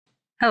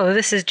Hello,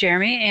 this is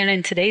Jeremy, and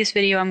in today's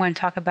video I'm going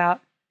to talk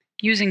about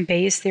using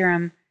Bayes'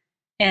 theorem,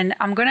 and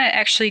I'm going to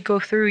actually go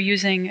through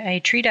using a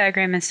tree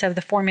diagram instead of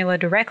the formula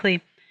directly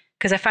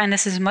because I find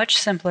this is much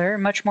simpler,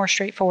 much more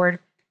straightforward,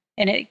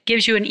 and it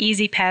gives you an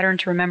easy pattern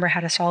to remember how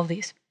to solve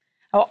these.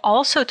 I'll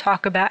also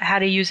talk about how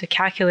to use a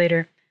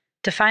calculator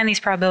to find these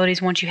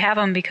probabilities once you have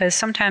them because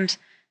sometimes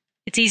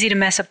it's easy to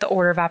mess up the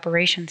order of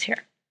operations here.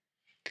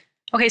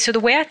 Okay, so the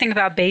way I think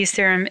about Bayes'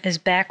 theorem is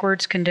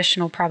backwards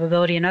conditional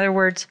probability. In other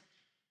words,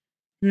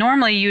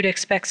 normally you'd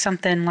expect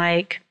something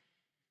like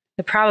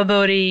the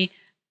probability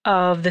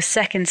of the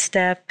second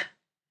step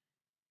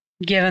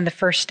given the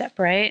first step,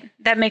 right?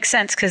 That makes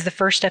sense because the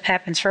first step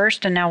happens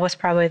first and now what's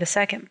probably the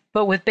second.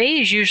 But with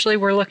Bayes, usually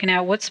we're looking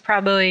at what's the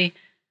probability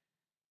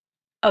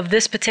of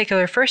this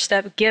particular first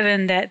step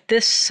given that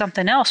this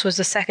something else was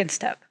the second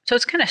step. So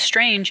it's kind of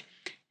strange,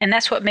 and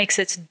that's what makes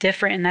it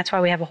different, and that's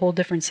why we have a whole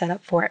different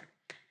setup for it.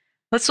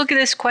 Let's look at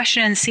this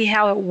question and see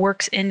how it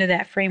works into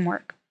that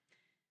framework.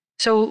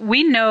 So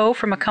we know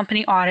from a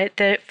company audit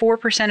that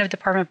 4% of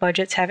department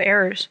budgets have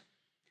errors.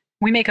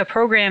 We make a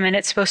program and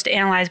it's supposed to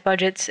analyze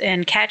budgets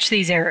and catch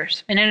these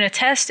errors. And in a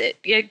test,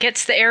 it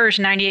gets the errors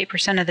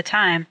 98% of the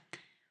time.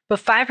 But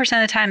 5%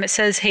 of the time it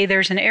says, hey,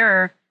 there's an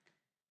error,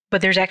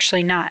 but there's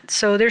actually not.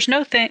 So there's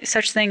no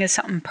such thing as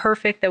something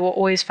perfect that will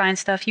always find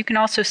stuff. You can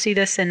also see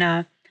this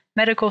in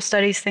medical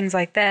studies, things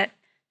like that.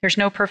 There's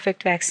no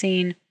perfect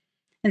vaccine.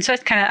 And so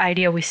that's kind of the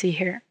idea we see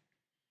here.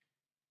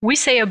 We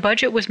say a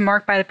budget was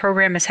marked by the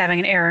program as having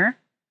an error.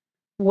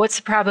 What's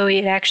the probability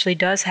it actually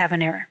does have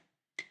an error?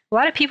 A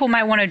lot of people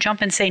might want to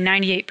jump and say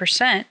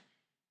 98%,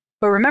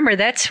 but remember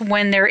that's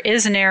when there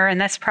is an error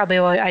and that's probably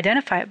will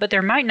identify it, but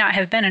there might not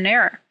have been an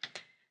error.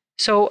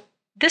 So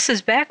this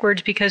is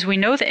backwards because we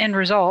know the end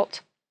result.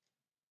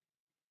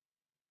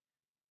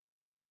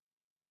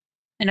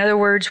 In other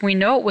words, we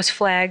know it was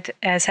flagged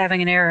as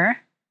having an error,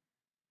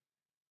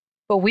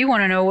 but we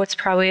want to know what's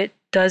probably it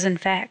does in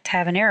fact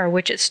have an error,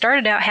 which it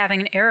started out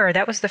having an error.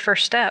 That was the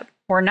first step,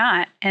 or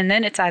not, and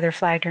then it's either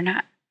flagged or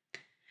not.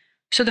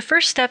 So the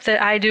first step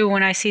that I do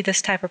when I see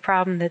this type of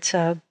problem that's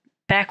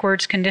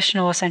backwards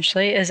conditional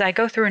essentially is I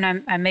go through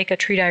and I make a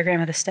tree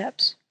diagram of the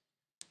steps.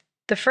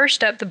 The first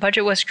step, the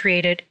budget was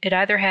created. It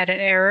either had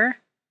an error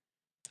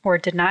or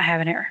it did not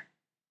have an error.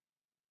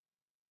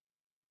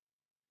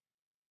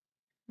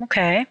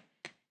 Okay,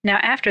 now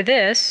after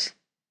this,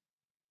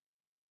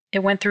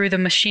 it went through the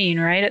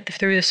machine, right?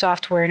 Through the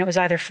software, and it was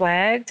either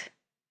flagged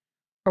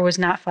or was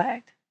not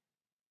flagged.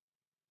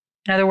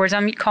 In other words,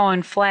 I'm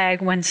calling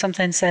flag when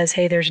something says,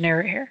 hey, there's an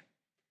error here.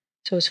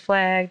 So it's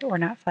flagged or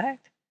not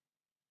flagged.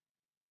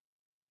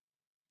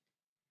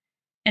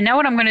 And now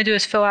what I'm going to do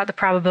is fill out the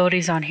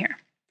probabilities on here.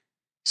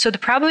 So the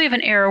probability of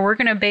an error, we're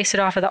going to base it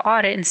off of the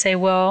audit and say,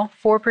 well,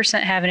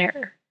 4% have an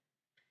error.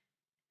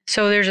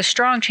 So there's a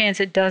strong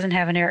chance it doesn't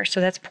have an error. So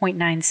that's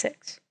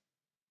 0.96.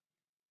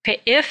 Okay,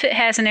 if it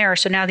has an error,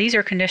 so now these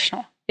are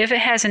conditional. If it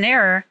has an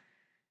error,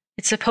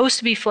 it's supposed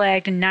to be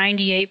flagged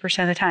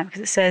 98% of the time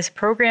because it says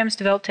programs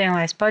developed to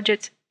analyze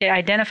budgets. It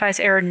identifies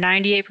error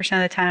 98%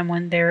 of the time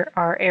when there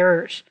are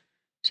errors.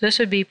 So this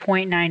would be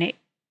 0.98.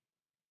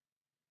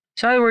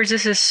 So in other words,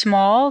 this is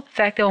small. The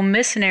fact they'll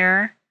miss an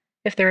error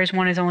if there is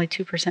one is only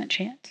 2%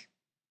 chance.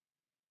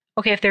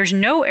 Okay, if there's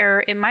no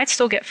error, it might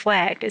still get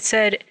flagged. It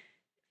said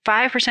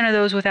 5% of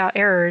those without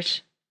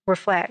errors were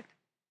flagged.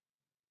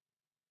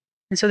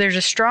 And so there's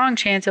a strong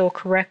chance it will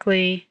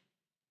correctly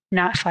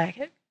not flag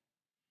it.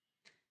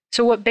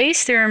 So what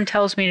Bayes' theorem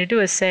tells me to do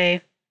is say,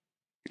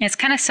 it's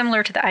kind of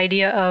similar to the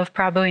idea of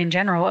probability in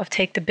general, of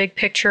take the big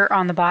picture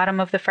on the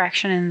bottom of the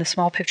fraction and the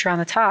small picture on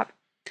the top.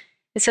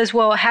 It says,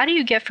 well, how do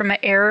you get from an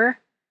error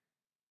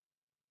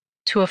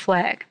to a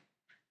flag?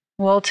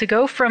 Well, to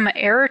go from an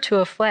error to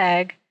a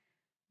flag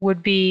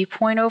would be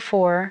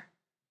 0.04.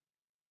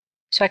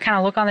 So I kind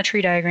of look on the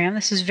tree diagram.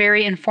 This is a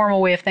very informal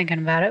way of thinking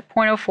about it.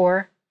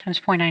 0.04 times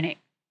 0.98.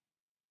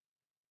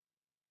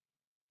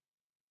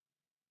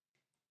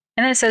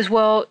 And then it says,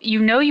 well, you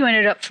know you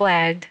ended up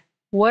flagged.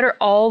 What are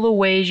all the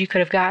ways you could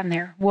have gotten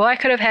there? Well, I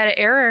could have had an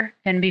error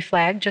and be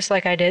flagged just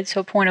like I did.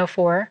 So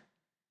 0.04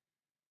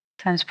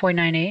 times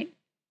 0.98,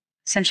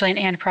 essentially an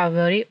and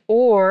probability.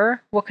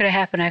 Or what could have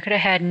happened? I could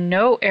have had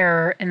no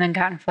error and then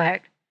gotten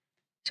flagged.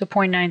 So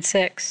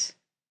 0.96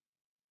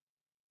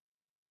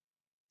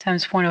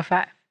 times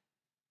 0.05.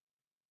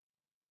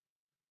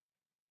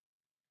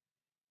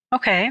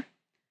 Okay.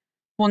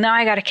 Well, now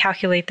I got to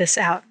calculate this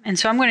out. And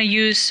so I'm going to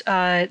use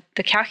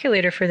the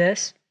calculator for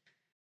this.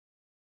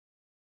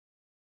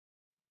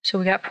 So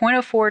we got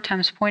 0.04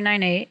 times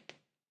 0.98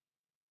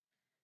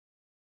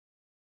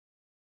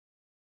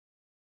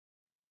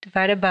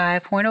 divided by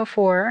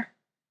 0.04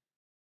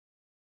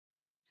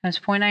 times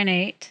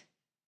 0.98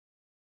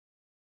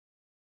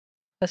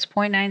 plus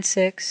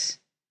 0.96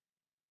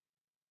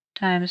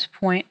 times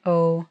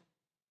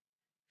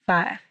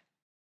 0.05.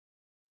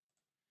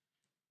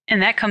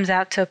 And that comes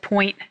out to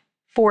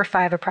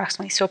 0.45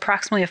 approximately, so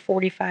approximately a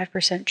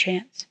 45%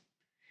 chance.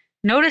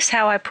 Notice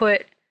how I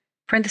put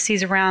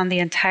parentheses around the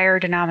entire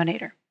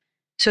denominator.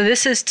 So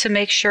this is to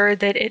make sure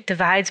that it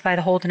divides by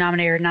the whole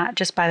denominator, not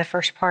just by the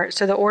first part.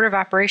 So the order of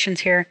operations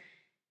here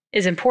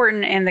is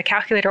important, and the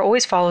calculator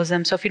always follows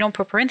them. So if you don't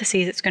put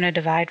parentheses, it's going to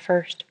divide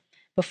first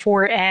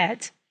before it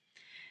adds.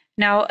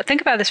 Now, think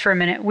about this for a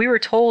minute. We were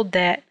told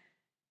that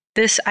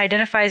this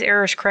identifies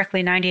errors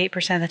correctly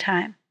 98% of the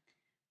time.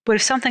 But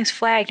if something's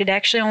flagged, it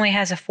actually only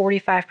has a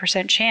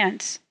 45%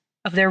 chance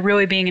of there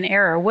really being an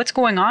error. What's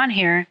going on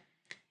here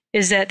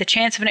is that the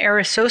chance of an error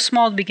is so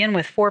small to begin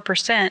with,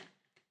 4%,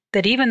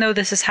 that even though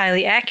this is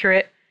highly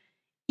accurate,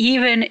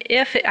 even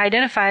if it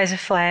identifies a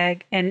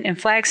flag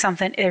and flags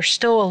something, there's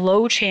still a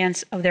low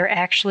chance of there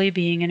actually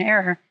being an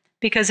error,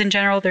 because in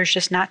general, there's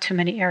just not too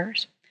many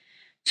errors.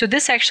 So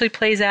this actually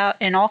plays out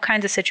in all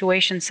kinds of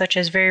situations, such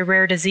as very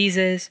rare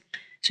diseases.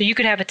 So you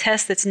could have a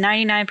test that's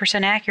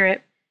 99%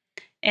 accurate,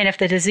 and if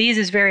the disease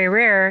is very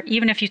rare,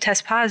 even if you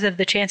test positive,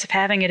 the chance of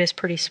having it is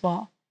pretty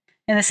small.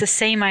 And it's the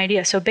same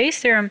idea. So Bayes'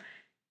 theorem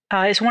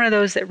is one of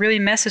those that really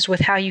messes with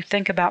how you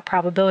think about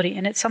probability,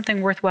 and it's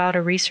something worthwhile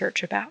to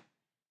research about.